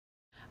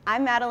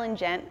I'm Madeline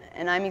Gent,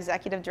 and I'm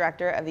Executive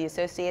Director of the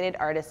Associated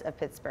Artists of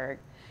Pittsburgh.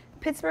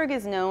 Pittsburgh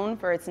is known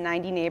for its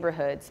 90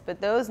 neighborhoods,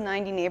 but those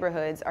 90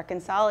 neighborhoods are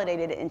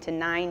consolidated into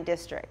 9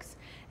 districts.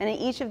 And in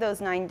each of those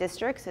 9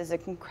 districts is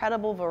an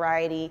incredible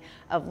variety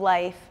of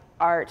life,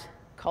 art,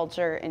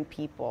 culture, and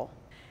people.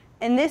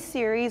 In this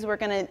series, we're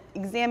going to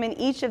examine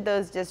each of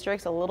those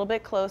districts a little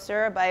bit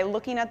closer by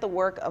looking at the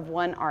work of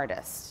one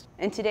artist.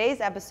 In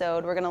today's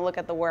episode, we're going to look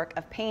at the work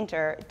of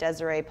painter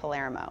Desiree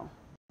Palermo.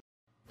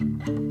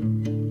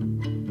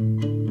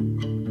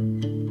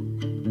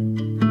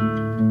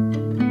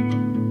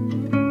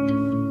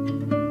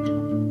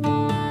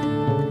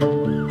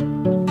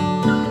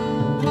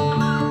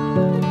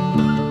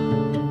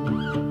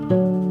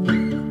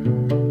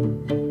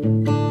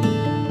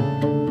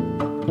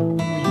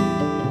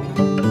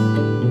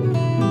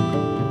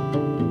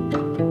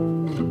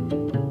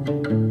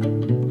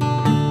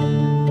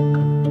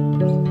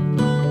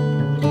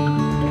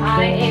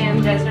 I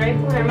am Desiree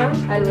Palermo.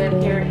 I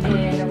live here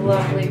in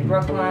lovely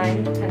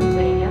Brookline,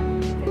 Pennsylvania,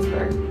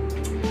 Pittsburgh.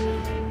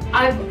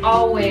 I've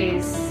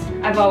always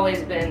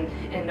been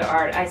into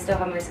art. I still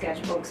have my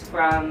sketchbooks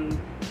from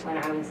when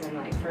I was in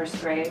like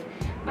 1st grade.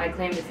 My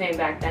claim to fame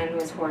back then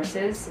was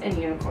horses and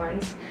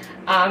unicorns.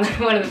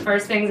 One of the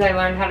first things I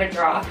learned how to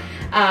draw.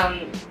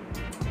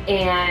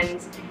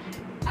 And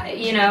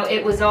you know,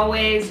 it was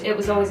always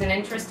an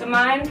interest of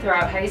mine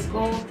throughout high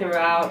school,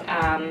 throughout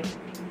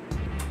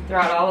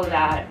all of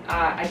that.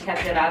 I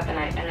kept it up, and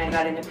I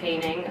got into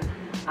painting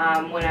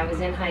when I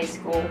was in high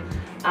school.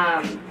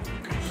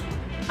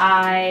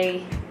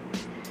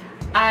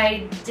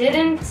 I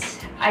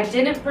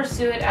didn't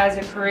pursue it as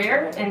a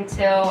career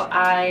until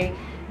I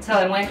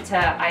went to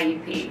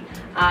IUP,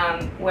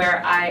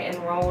 where I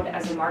enrolled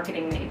as a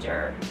marketing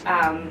major.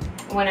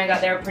 When I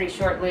got there pretty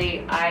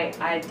shortly,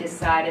 I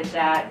decided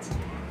that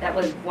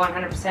was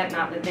 100%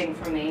 not the thing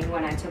for me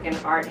when I took an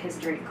art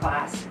history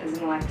class as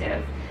an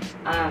elective.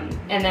 And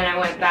then I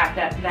went back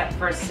that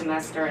first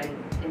semester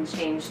and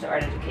changed to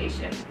art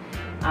education.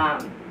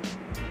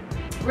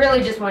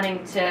 Really just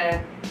wanting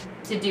to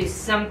do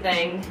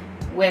something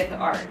with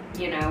art,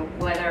 you know,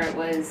 whether it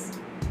was,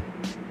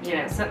 you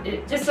know,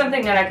 just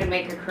something that I could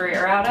make a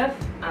career out of,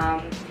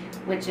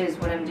 which is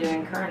what I'm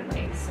doing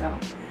currently. So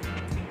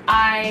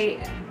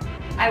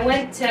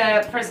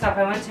first off,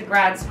 I went to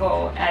grad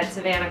school at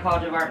Savannah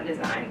College of Art and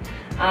Design.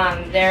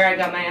 There I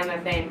got my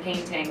MFA in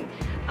painting.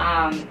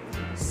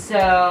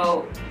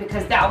 So,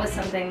 because that was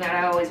something that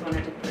I always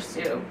wanted to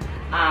pursue,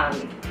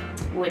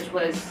 which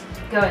was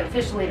going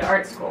officially to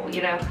art school,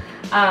 you know.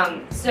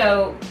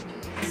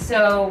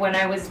 So when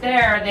I was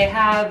there, they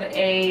have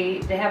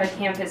a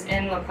campus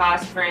in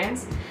Lacoste,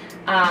 France,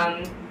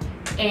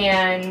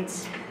 and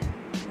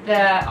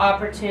the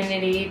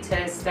opportunity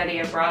to study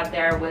abroad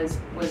there was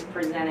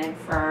presented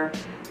for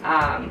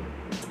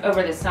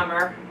over the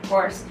summer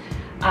course,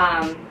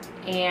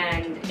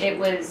 and it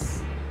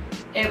was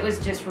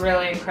just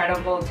really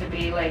incredible to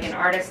be like an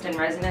artist in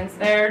residence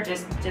there.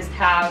 Just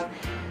have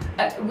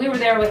we were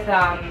there with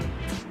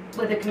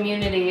a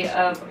community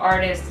of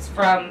artists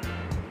from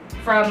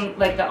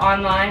like the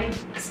online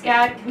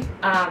SCAD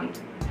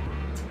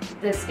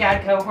the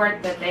SCAD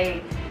cohort that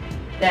they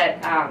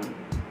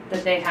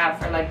have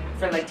for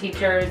like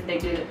teachers. They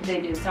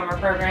do summer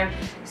program.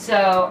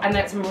 So I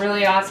met some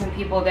really awesome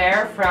people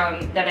there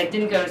that I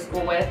didn't go to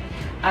school with,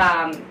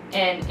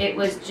 and it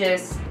was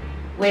just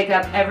wake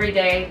up every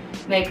day,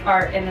 make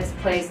art in this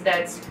place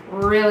that's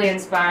really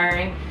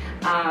inspiring.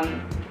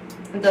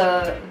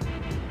 The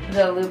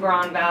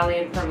Luberon Valley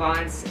in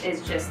Provence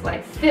is just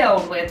like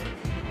filled with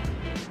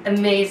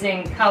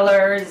amazing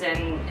colors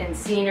and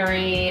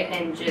scenery,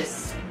 and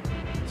just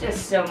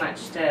so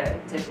much to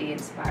be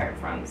inspired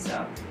from.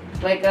 So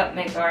wake up,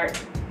 make art,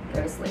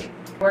 go to sleep.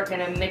 Work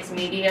in a mixed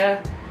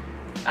media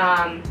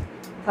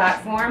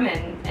platform,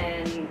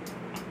 and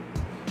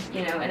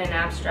you know, in an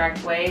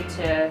abstract way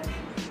to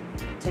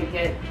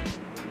get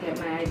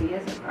my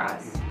ideas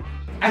across.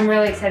 I'm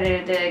really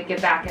excited to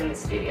get back in the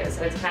studio,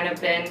 so it's kind of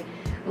been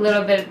a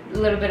little bit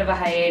of a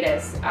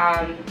hiatus.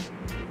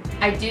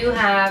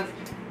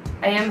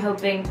 I am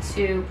hoping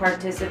to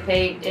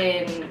participate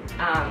in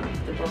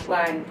the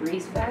Brookline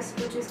Breeze Fest,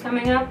 which is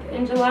coming up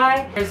in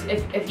July.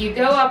 If you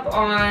go up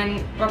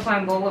on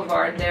Brookline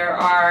Boulevard,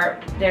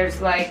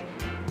 there's like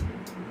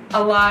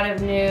a lot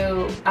of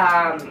new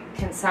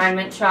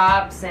consignment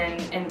shops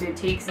and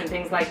boutiques and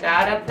things like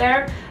that up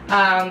there,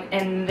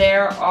 and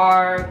there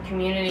are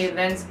community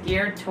events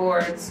geared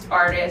towards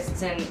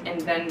artists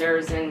and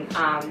vendors and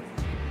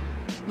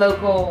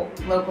local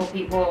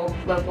people,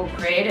 local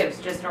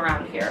creatives just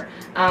around here.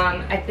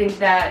 I think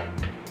that,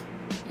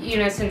 you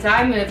know, since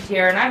I moved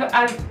here, and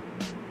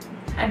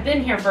I've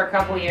been here for a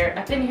couple years.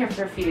 I've been here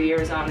for a few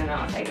years on and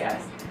off, I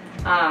guess.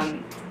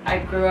 I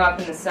grew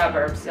up in the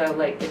suburbs, so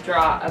like the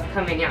draw of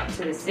coming out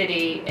to the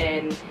city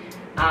and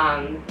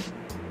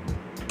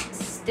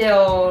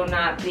still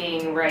not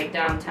being right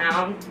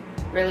downtown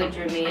really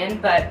drew me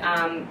in. But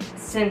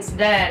since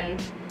then,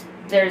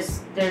 there's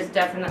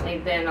definitely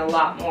been a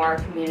lot more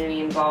community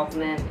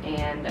involvement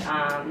and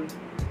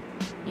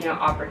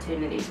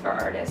opportunities for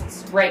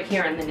artists right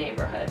here in the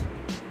neighborhood.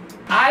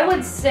 I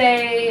would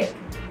say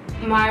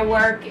my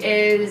work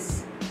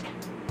is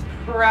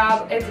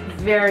it's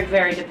very,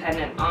 very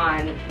dependent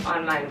on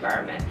my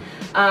environment.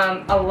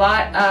 A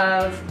lot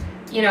of,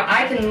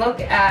 I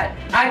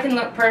can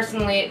look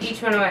personally at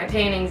each one of my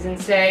paintings and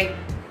say,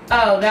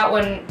 oh, that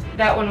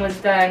one was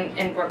done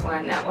in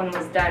Brooklyn, that one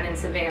was done in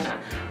Savannah.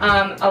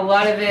 A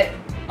lot of it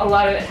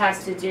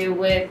has to do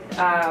with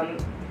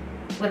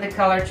the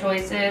color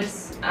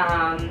choices.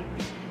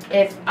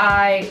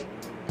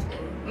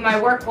 My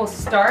work will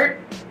start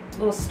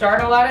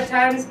a lot of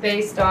times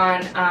based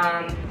on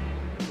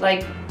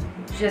like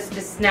just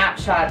a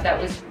snapshot that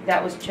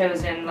was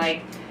chosen,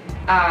 like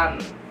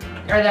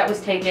or that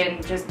was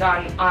taken just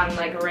on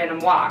like a random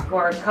walk,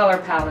 or a color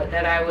palette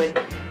that I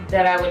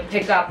would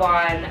pick up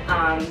on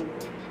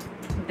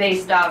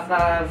based off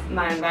of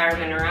my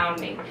environment around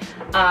me.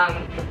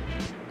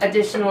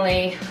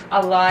 Additionally,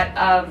 a lot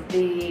of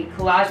the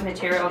collage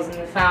materials and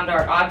the found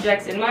art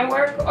objects in my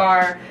work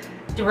are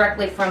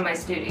directly from my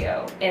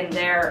studio, and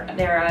they're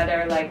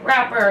either like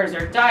wrappers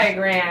or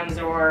diagrams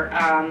or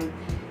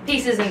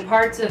pieces and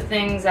parts of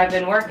things I've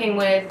been working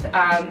with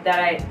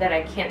that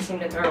I can't seem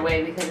to throw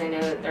away, because I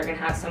know that they're going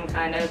to have some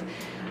kind of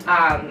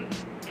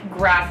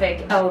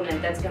graphic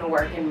element that's going to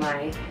work in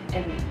a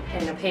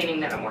painting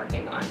that I'm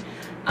working on.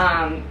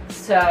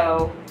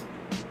 So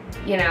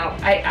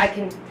I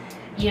can,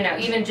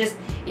 even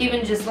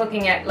just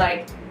looking at,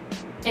 like,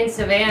 in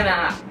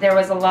Savannah, there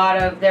was a lot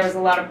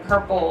of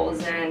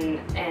purples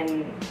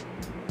and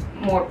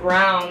more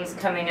browns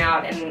coming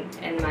out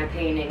in my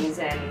paintings,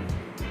 and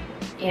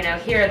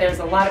here there's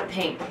a lot of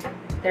pink.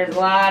 There's a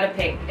lot of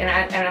pink, and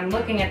I'm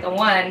looking at the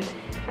one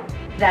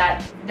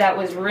that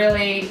was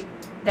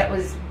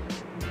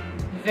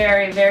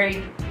very,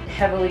 very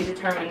heavily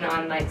determined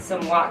on, like,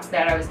 some walks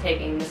that I was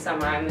taking the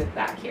summer I moved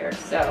back here.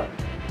 So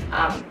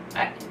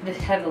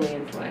heavily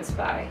influenced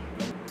by.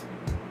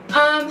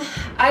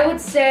 I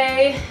would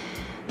say,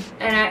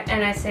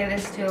 and I say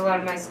this to a lot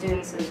of my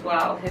students as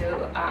well,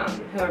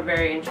 who are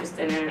very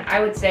interested in it, I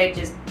would say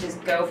just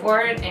go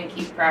for it and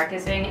keep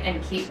practicing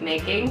and keep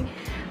making.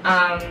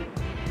 I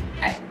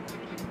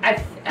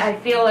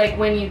feel like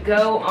when you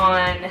go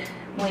on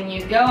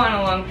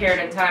a long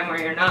period of time where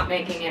you're not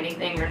making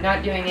anything, you're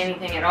not doing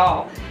anything at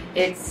all,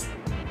 it's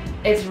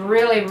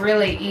really,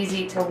 really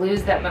easy to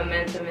lose that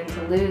momentum and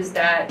to lose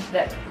that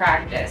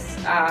practice.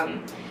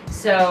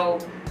 So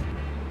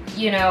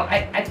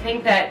I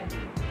think that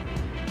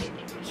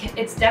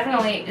it's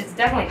definitely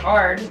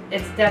hard.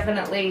 It's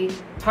definitely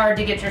hard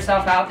to get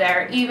yourself out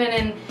there,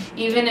 even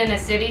in a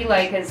city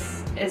like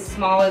as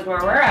small as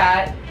where we're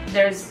at.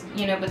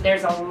 But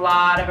there's a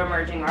lot of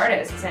emerging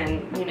artists,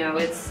 and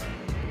it's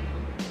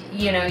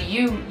you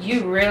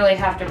really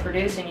have to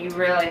produce, and you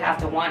really have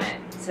to want it.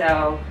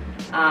 So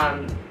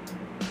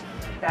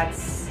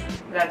that's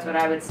what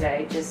I would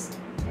say. Just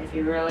if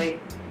you really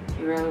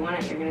want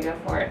it, you're gonna go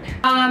for it.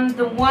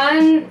 The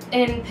one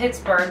in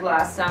Pittsburgh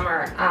last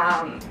summer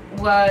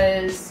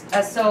was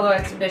a solo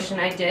exhibition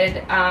I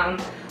did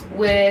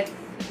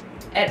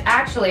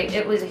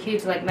it was a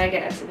huge, like,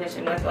 mega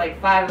exhibition with like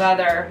 5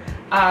 other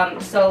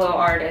solo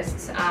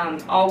artists,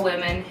 all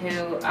women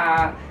who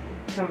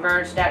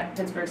converged at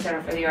Pittsburgh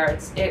Center for the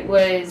Arts. It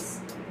was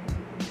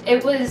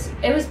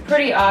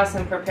pretty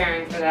awesome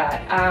preparing for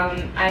that.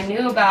 I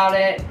knew about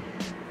it.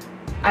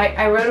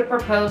 I wrote a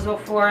proposal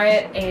for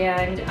it,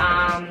 and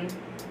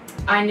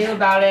I knew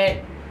about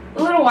it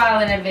a little while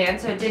in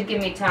advance, so it did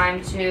give me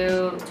time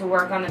to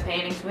work on the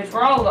paintings, which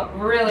were all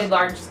really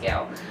large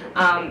scale.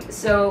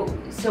 So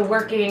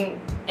working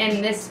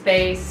in this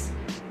space,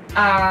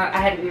 I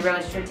had to be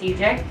really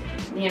strategic.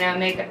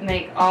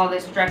 Make all the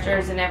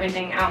stretchers and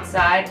everything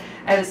outside.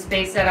 I have a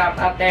space set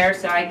up there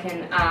so I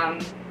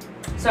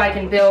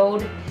can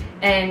build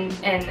and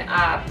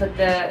put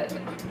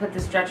the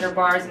stretcher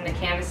bars and the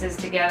canvases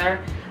together,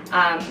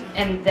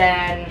 and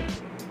then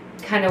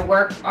kind of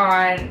work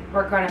on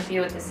a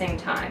few at the same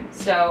time.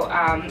 So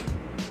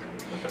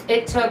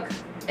it took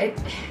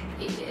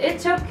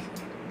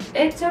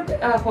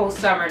a whole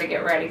summer to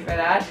get ready for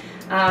that.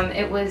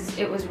 It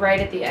was right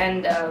at the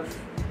end of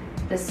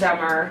the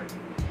summer,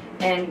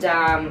 and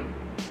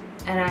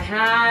I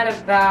had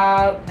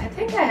I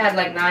think I had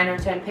like 9 or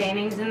 10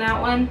 paintings in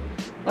that one,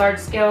 large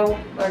scale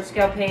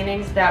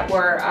paintings that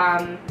were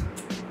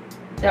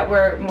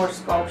more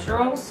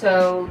sculptural,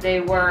 so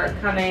they were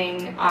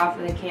coming off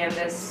of the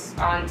canvas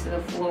onto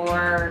the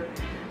floor,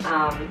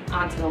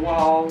 onto the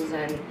walls,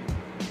 and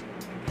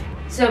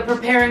so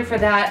preparing for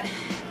that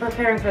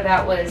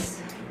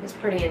was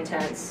pretty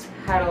intense.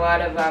 Had a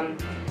lot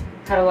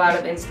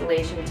of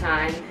installation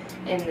time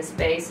in the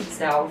space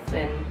itself,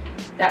 and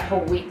that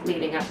whole week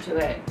leading up to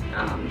it,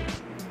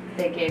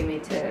 they gave me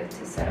to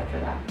set up for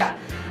that.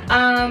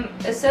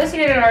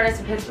 Associated Artists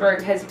of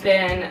Pittsburgh has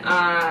been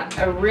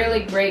a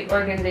really great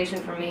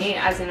organization for me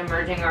as an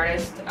emerging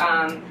artist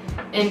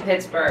in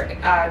Pittsburgh.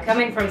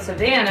 Coming from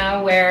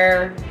Savannah,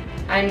 where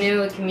I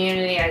knew a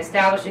community, I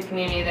established a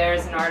community there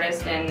as an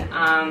artist, and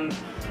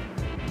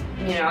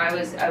you know, I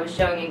was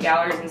showing in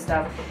galleries and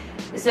stuff.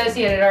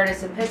 Associated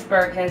Artists of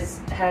Pittsburgh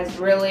has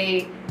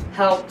really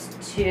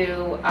helped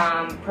to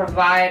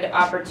provide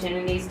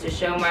opportunities to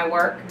show my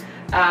work,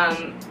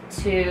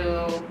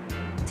 to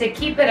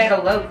keep it at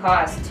a low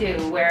cost too,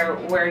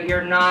 where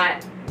you're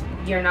not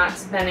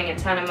spending a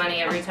ton of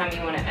money every time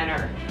you want to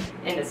enter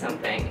into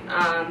something.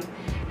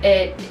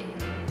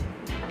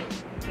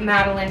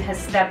 Madeline has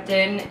stepped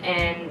in,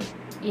 and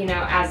you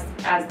know, as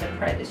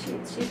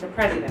the she's the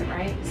president,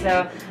 right?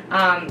 So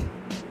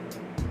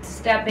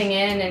stepping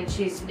in, and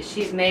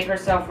she's made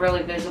herself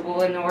really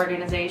visible in the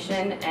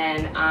organization,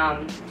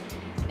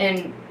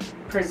 and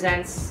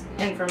presents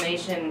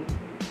information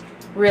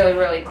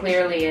really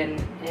clearly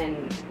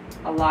in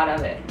a lot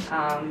of it.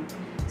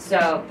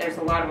 So there's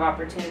a lot of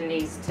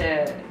opportunities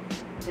to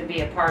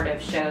be a part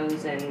of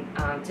shows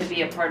and to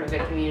be a part of a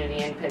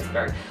community in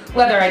Pittsburgh.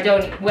 Whether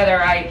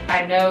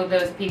I know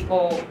those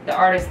people, the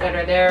artists that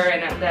are there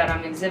and that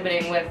I'm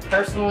exhibiting with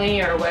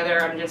personally, or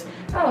whether I'm just,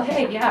 oh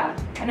hey, yeah,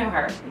 I know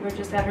her, we were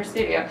just at her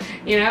studio,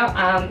 you know,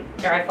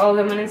 or I follow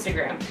them on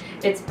Instagram.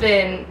 It's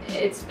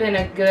been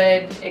a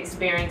good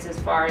experience as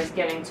far as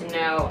getting to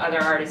know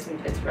other artists in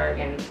Pittsburgh,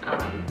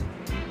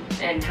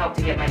 and help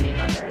to get my name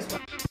out there as well.